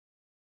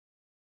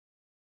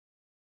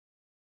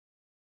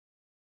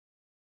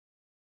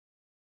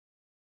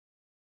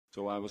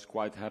So I was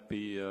quite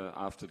happy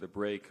after the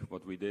break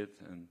what we did,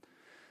 and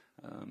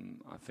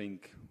I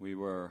think we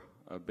were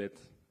a bit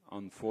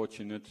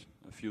unfortunate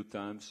a few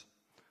times.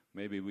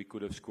 Maybe we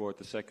could have scored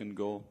the second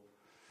goal.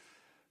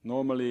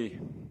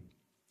 Normally,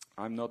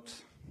 I'm not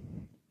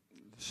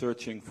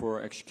searching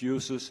for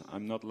excuses.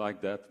 I'm not like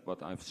that,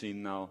 but I've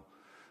seen now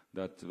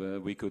that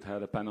we could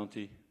have a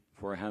penalty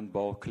for a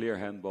handball, clear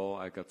handball.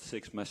 I got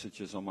 6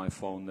 messages on my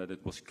phone that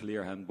it was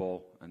clear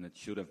handball and it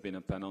should have been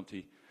a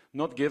penalty.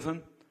 Not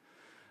given,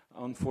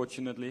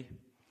 unfortunately.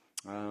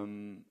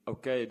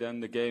 Okay,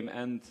 then the game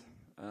ended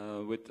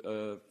with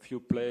a few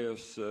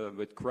players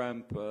with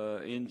cramp,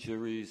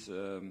 injuries,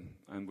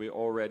 and we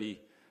already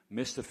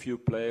missed a few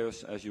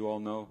players, as you all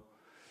know.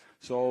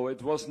 So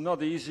it was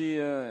not easy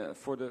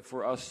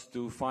for us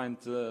to find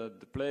the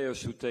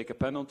players who take a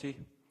penalty.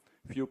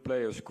 Few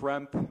players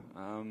cramp,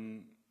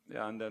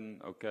 yeah, and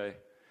then okay,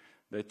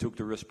 they took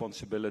the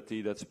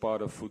responsibility. That's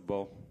part of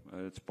football.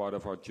 It's part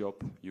of our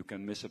job. You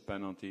can miss a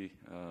penalty.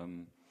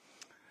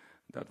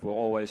 That will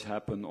always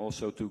happen.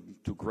 Also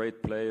to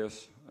great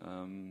players.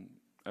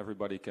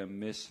 Everybody can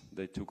miss.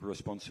 They took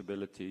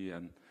responsibility,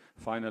 and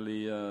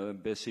finally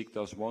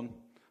Beşiktaş won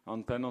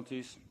on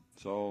penalties.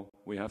 So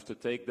we have to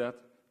take that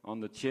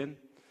on the chin.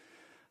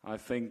 I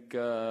think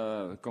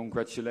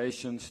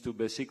congratulations to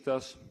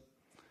Beşiktaş,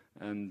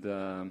 and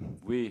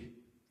we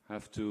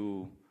have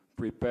to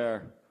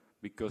prepare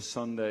because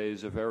Sunday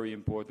is a very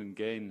important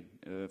game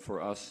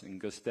for us in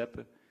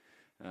Göztepe,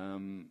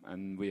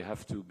 and we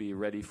have to be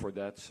ready for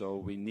that. So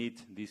we need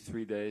these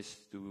 3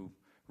 days to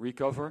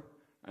recover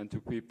and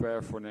to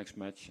prepare for next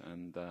match,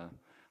 and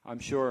I'm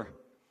sure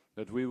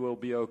that we will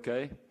be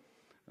okay.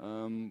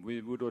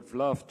 We would have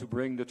loved to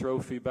bring the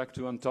trophy back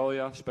to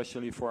Antalya,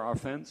 especially for our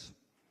fans.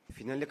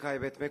 Finali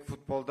kaybetmek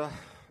futbolda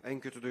en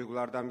kötü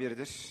duygulardan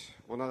biridir.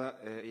 Buna da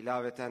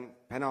ilaveten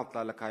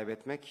penaltılarla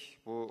kaybetmek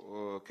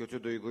bu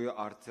kötü duyguyu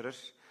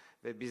artırır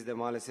ve biz de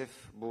maalesef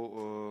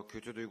bu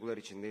kötü duygular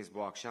içindeyiz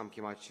bu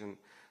akşamki maçın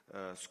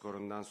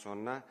skorundan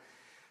sonra.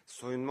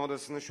 Soyunma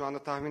odasını şu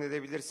anda tahmin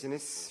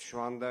edebilirsiniz. Şu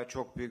anda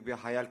çok büyük bir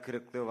hayal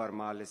kırıklığı var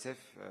maalesef.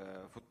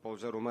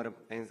 Futbolcular umarım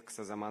en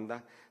kısa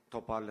zamanda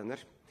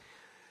toparlanır.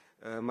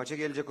 Maça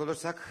gelecek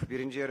olursak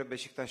birinci yarı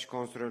Beşiktaş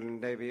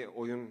kontrolünde bir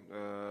oyun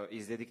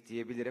izledik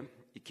diyebilirim.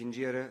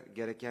 İkinci yarı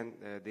gereken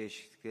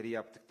değişiklikleri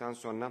yaptıktan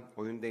sonra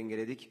oyun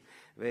dengeledik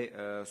ve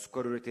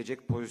skor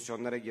üretecek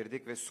pozisyonlara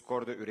girdik ve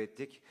skor da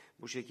ürettik.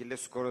 Bu şekilde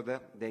skoru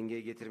da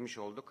dengeye getirmiş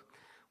olduk.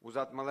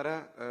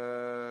 Uzatmalara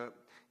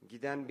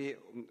giden bir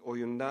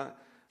oyunda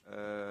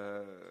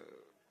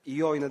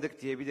iyi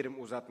oynadık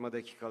diyebilirim uzatma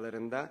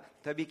dakikalarında.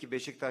 Tabii ki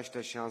Beşiktaş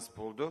da şans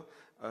buldu.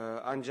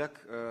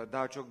 Ancak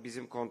daha çok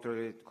bizim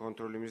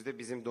kontrolümüzde,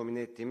 bizim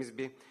domine ettiğimiz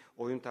bir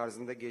oyun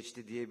tarzında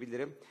geçti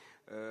diyebilirim.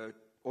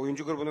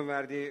 Oyuncu grubunun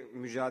verdiği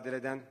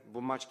mücadeleden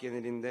bu maç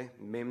genelinde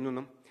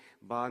memnunum.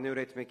 Bahane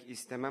üretmek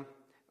istemem.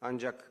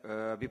 Ancak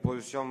bir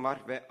pozisyon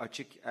var ve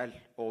açık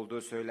el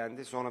olduğu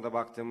söylendi. Sonra da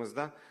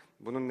baktığımızda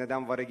bunun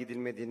neden VAR'a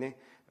gidilmediğini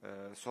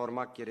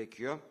sormak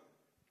gerekiyor.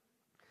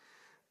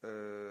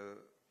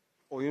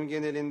 Oyun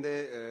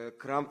genelinde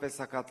kramp ve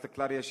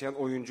sakatlıklar yaşayan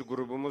oyuncu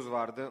grubumuz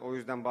vardı. O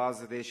yüzden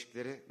bazı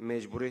değişiklikleri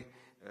mecburi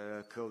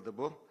kıldı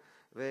bu.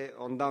 Ve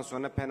ondan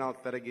sonra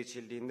penaltılara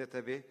geçildiğinde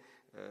tabii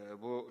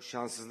bu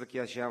şanssızlık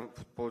yaşayan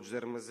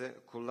futbolcularımızı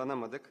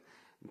kullanamadık.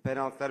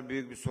 Penaltılar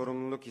büyük bir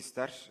sorumluluk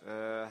ister.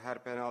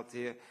 Her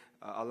penaltıyı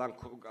alan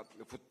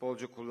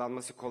futbolcu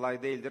kullanması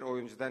kolay değildir. O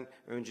yüzden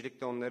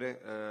öncelikle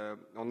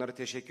onlara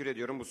teşekkür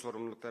ediyorum bu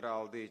sorumlulukları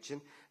aldığı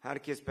için.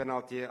 Herkes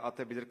penaltıyı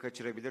atabilir,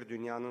 kaçırabilir.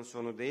 Dünyanın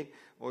sonu değil.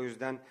 O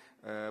yüzden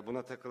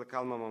buna takılı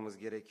kalmamamız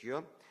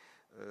gerekiyor.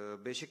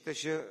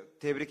 Beşiktaş'ı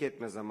tebrik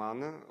etme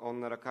zamanı.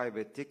 Onlara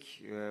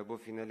kaybettik. Bu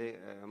finali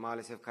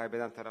maalesef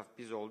kaybeden taraf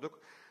biz olduk.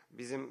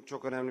 Bizim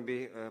çok önemli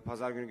bir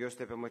pazar günü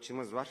Göztepe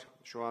maçımız var.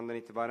 Şu andan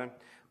itibaren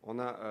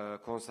ona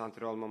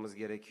konsantre olmamız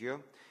gerekiyor.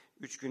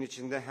 3 gün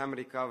içinde hem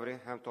recovery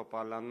hem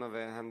toparlanma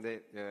ve hem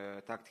de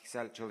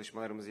taktiksel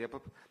çalışmalarımızı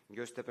yapıp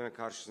Göztepe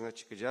karşısına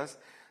çıkacağız.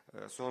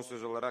 Son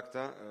söz olarak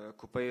da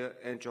kupayı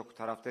en çok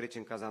taraftar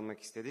için kazanmak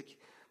istedik.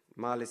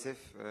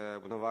 Maalesef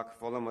buna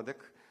vakıf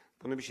olamadık.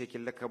 Bunu bir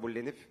şekilde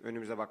kabullenip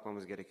önümüze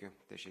bakmamız gerekiyor.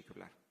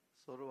 Teşekkürler.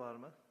 Soru var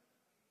mı?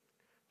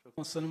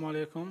 Assalamu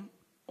alaikum.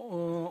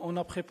 On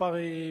a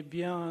préparé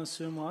bien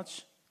ce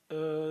match.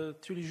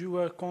 Tous les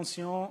joueurs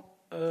conscients.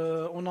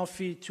 On a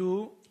fait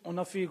tout. On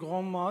a fait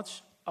grand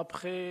match.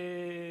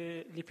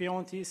 Après les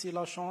pénaltys, c'est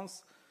la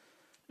chance.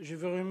 Je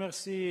veux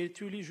remercier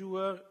tous les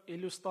joueurs et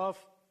le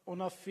staff. On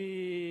a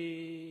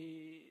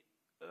fait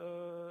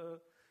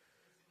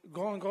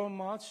grand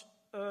match.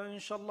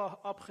 Inch'Allah,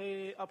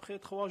 après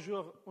 3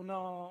 jours, on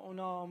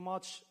a un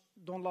match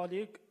dans la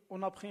Ligue.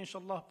 On a pris,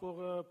 Inch'Allah, pour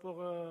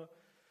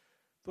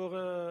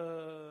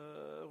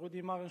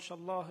redémarrer,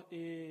 Inch'Allah,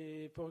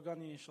 et pour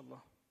gagner,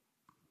 Inch'Allah.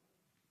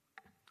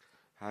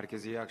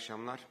 Herkese iyi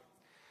akşamlar.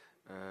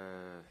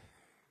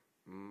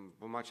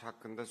 Bu maç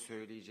hakkında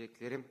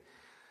söyleyeceklerim.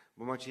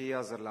 Bu maça iyi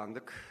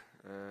hazırlandık.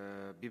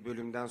 Bir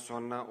bölümden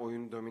sonra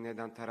oyun domine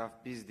eden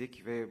taraf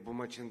bizdik ve bu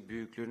maçın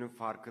büyüklüğünün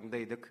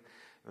farkındaydık.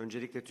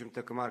 Öncelikle tüm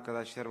takım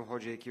arkadaşlarım,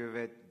 hoca ekibi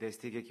ve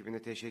destek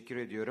ekibine teşekkür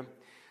ediyorum.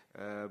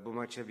 Bu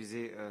maça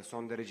bizi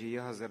son derece iyi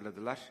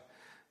hazırladılar.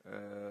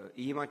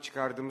 İyi maç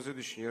çıkardığımızı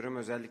düşünüyorum.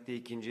 Özellikle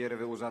ikinci yarı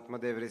ve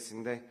uzatma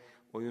devresinde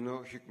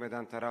oyunu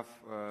hükmeden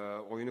taraf,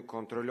 oyunu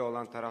kontrolü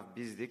olan taraf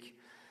bizdik.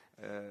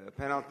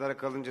 Penaltılara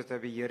kalınca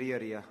tabii yarı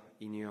yarıya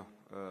iniyor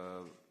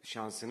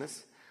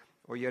şansınız.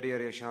 O yarı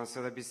yarıya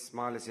şansı da biz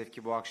maalesef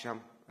ki bu akşam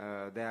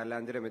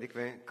değerlendiremedik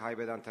ve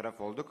kaybeden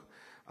taraf olduk.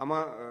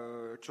 Ama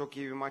çok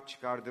iyi bir maç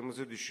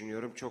çıkardığımızı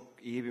düşünüyorum. Çok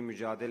iyi bir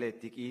mücadele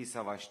ettik, iyi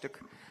savaştık.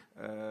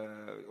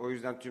 O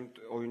yüzden tüm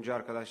oyuncu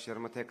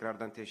arkadaşlarıma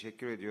tekrardan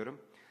teşekkür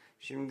ediyorum.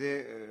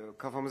 Şimdi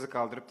kafamızı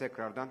kaldırıp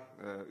tekrardan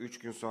 3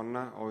 gün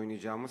sonra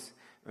oynayacağımız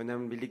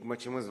önemli bir lig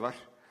maçımız var.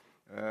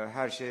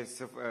 Her şey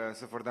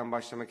sıfırdan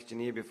başlamak için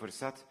iyi bir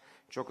fırsat.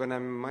 Çok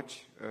önemli bir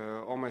maç.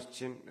 O maç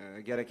için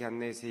gereken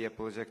neyse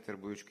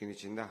yapılacaktır bu 3 gün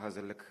içinde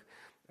hazırlık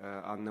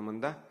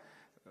anlamında.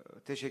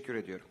 Teşekkür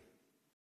ediyorum.